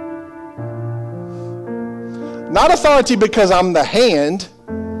 Not authority because I'm the hand,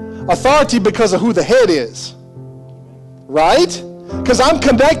 authority because of who the head is. Right? Because I'm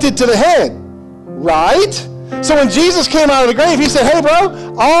connected to the head. Right? So when Jesus came out of the grave, he said, hey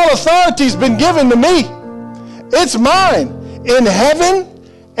bro, all authority's been given to me. It's mine in heaven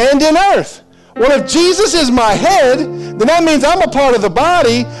and in earth. Well, if Jesus is my head, then that means I'm a part of the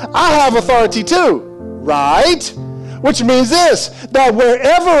body. I have authority too, right? Which means this, that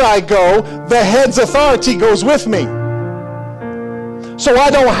wherever I go, the head's authority goes with me. So I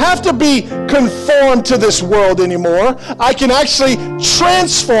don't have to be conformed to this world anymore. I can actually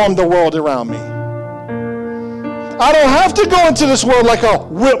transform the world around me. I don't have to go into this world like a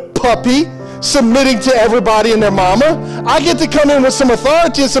whipped puppy, submitting to everybody and their mama. I get to come in with some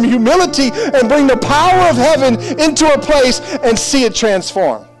authority and some humility and bring the power of heaven into a place and see it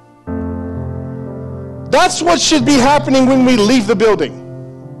transform. That's what should be happening when we leave the building.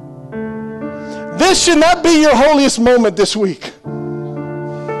 This should not be your holiest moment this week.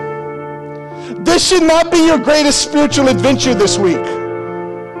 This should not be your greatest spiritual adventure this week.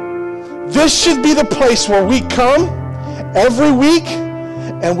 This should be the place where we come every week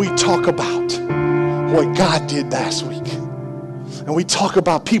and we talk about what God did last week. And we talk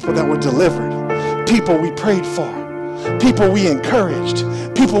about people that were delivered, people we prayed for, people we encouraged,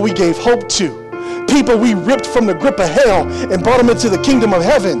 people we gave hope to, people we ripped from the grip of hell and brought them into the kingdom of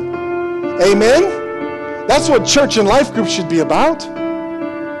heaven. Amen? That's what church and life groups should be about.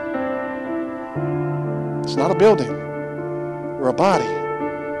 It's not a building. We're a body.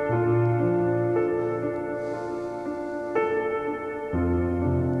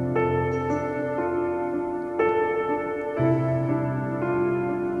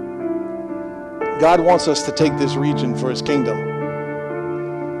 God wants us to take this region for his kingdom.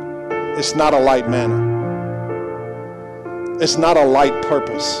 It's not a light manner. It's not a light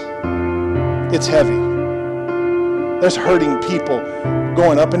purpose. It's heavy. There's hurting people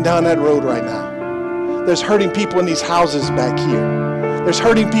going up and down that road right now. There's hurting people in these houses back here. There's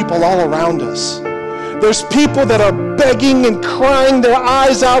hurting people all around us. There's people that are begging and crying their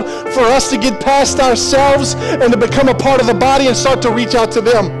eyes out for us to get past ourselves and to become a part of the body and start to reach out to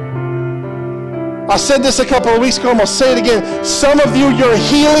them. I said this a couple of weeks ago, I'm going to say it again. Some of you, your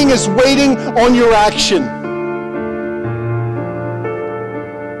healing is waiting on your action.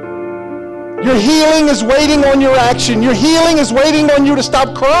 Your healing is waiting on your action. Your healing is waiting on you to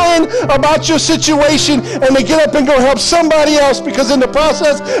stop crying about your situation and to get up and go help somebody else, because in the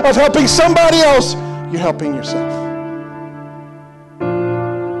process of helping somebody else, you're helping yourself.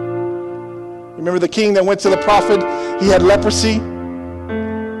 Remember the king that went to the prophet? He had leprosy.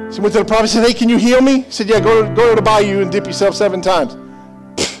 So he went to the prophet and said, hey, can you heal me? He said, yeah, go to the bayou and dip yourself 7 times.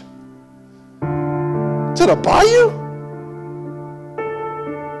 To the bayou?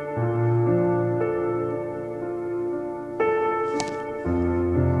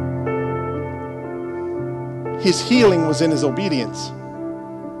 His healing was in his obedience.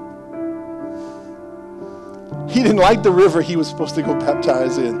 He didn't like the river he was supposed to go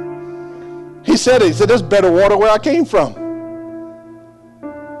baptize in. He said it. He said, there's better water where I came from.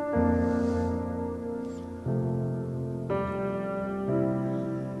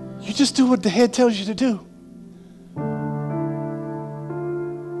 You just do what the head tells you to do.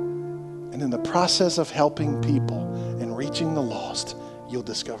 And in the process of helping people and reaching the lost, you'll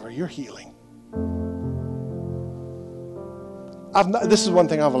discover your healing. This is one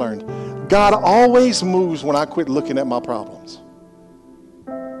thing I've learned. God always moves when I quit looking at my problems.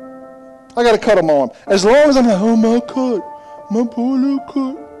 I got a cut on my arm. As long as I'm like, oh, my cut, my poor little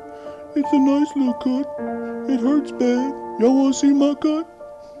cut. It's a nice little cut. It hurts bad. Y'all want to see my cut?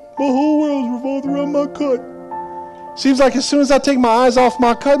 My whole world's revolved around my cut. Seems like as soon as I take my eyes off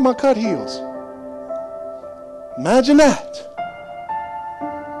my cut heals. Imagine that.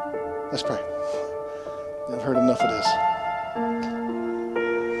 Let's pray. I've heard enough of this.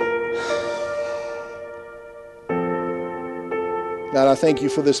 God, I thank you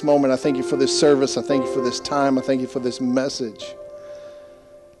for this moment. I thank you for this service. I thank you for this time. I thank you for this message.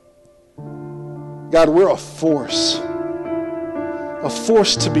 God, we're a force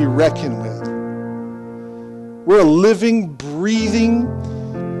to be reckoned with. We're a living, breathing,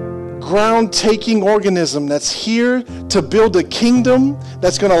 ground-taking organism that's here to build a kingdom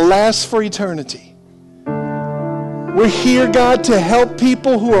that's going to last for eternity. We're here, God, to help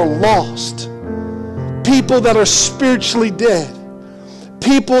people who are lost, people that are spiritually dead,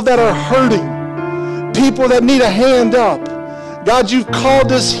 people that are hurting, people that need a hand up. God, you've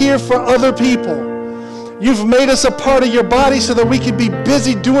called us here for other people. You've made us a part of your body so that we can be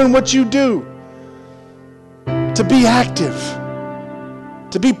busy doing what you do. To be active,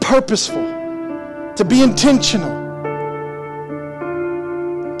 to be purposeful, to be intentional,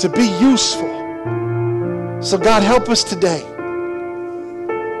 to be useful. So God, help us today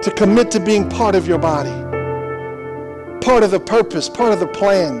to commit to being part of your body, part of the purpose, part of the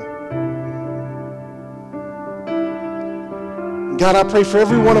plan. God, I pray for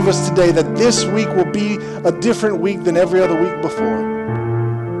every one of us today that this week will be a different week than every other week before.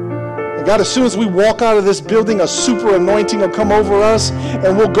 And God, as soon as we walk out of this building, a super anointing will come over us,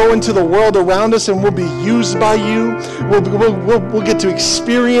 and we'll go into the world around us, and we'll be used by you. We'll get to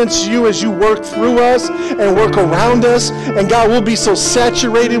experience you as you work through us and work around us. And God, we'll be so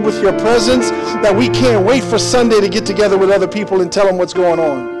saturated with your presence that we can't wait for Sunday to get together with other people and tell them what's going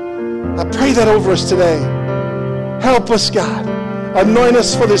on. I pray that over us today. Help us, God. Anoint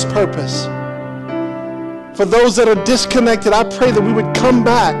us for this purpose. For those that are disconnected, I pray that we would come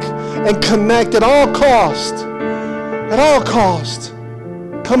back and connect at all cost. At all cost.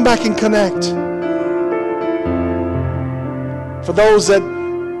 Come back and connect. For those that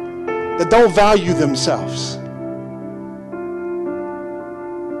don't value themselves,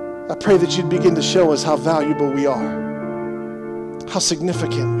 I pray that you'd begin to show us how valuable we are, how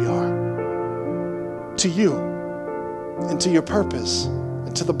significant we are to you and to your purpose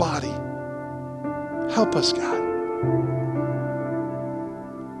and to the body. Help us, God.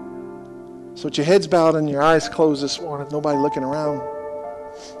 So with your heads bowed and your eyes closed this morning, nobody looking around.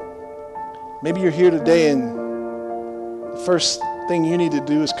 Maybe you're here today and the first thing you need to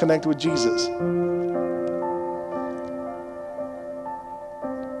do is connect with Jesus.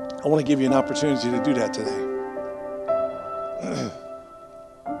 I want to give you an opportunity to do that today.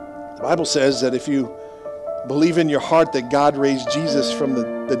 The Bible says that if you believe in your heart that God raised Jesus from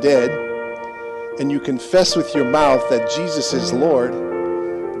the dead, and you confess with your mouth that Jesus is Lord,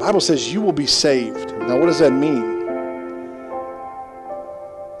 the Bible says you will be saved. Now, what does that mean?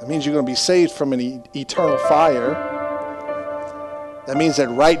 That means you're going to be saved from an eternal fire. That means that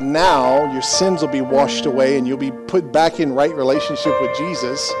right now, your sins will be washed away and you'll be put back in right relationship with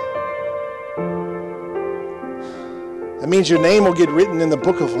Jesus. That means your name will get written in the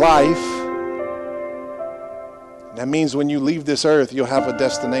book of life. That means when you leave this earth, you'll have a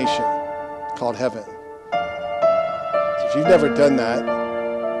destination called heaven. So if you've never done that,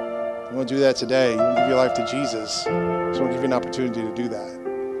 you want to do that today, you want to give your life to Jesus, I just want to give you an opportunity to do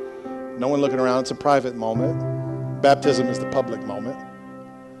that. No one looking around. It's a private moment. Baptism is the public moment.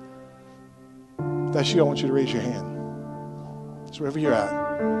 If that's you, I want you to raise your hand. So wherever you're at.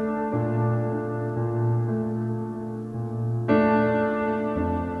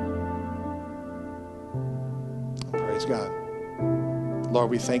 Praise God. Lord,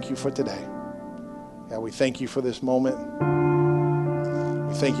 we thank you for today. God, we thank you for this moment.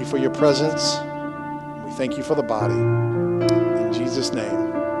 We thank you for your presence. We thank you for the body. In Jesus'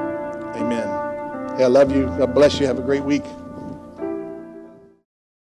 name, amen. Hey, I love you. God bless you. Have a great week.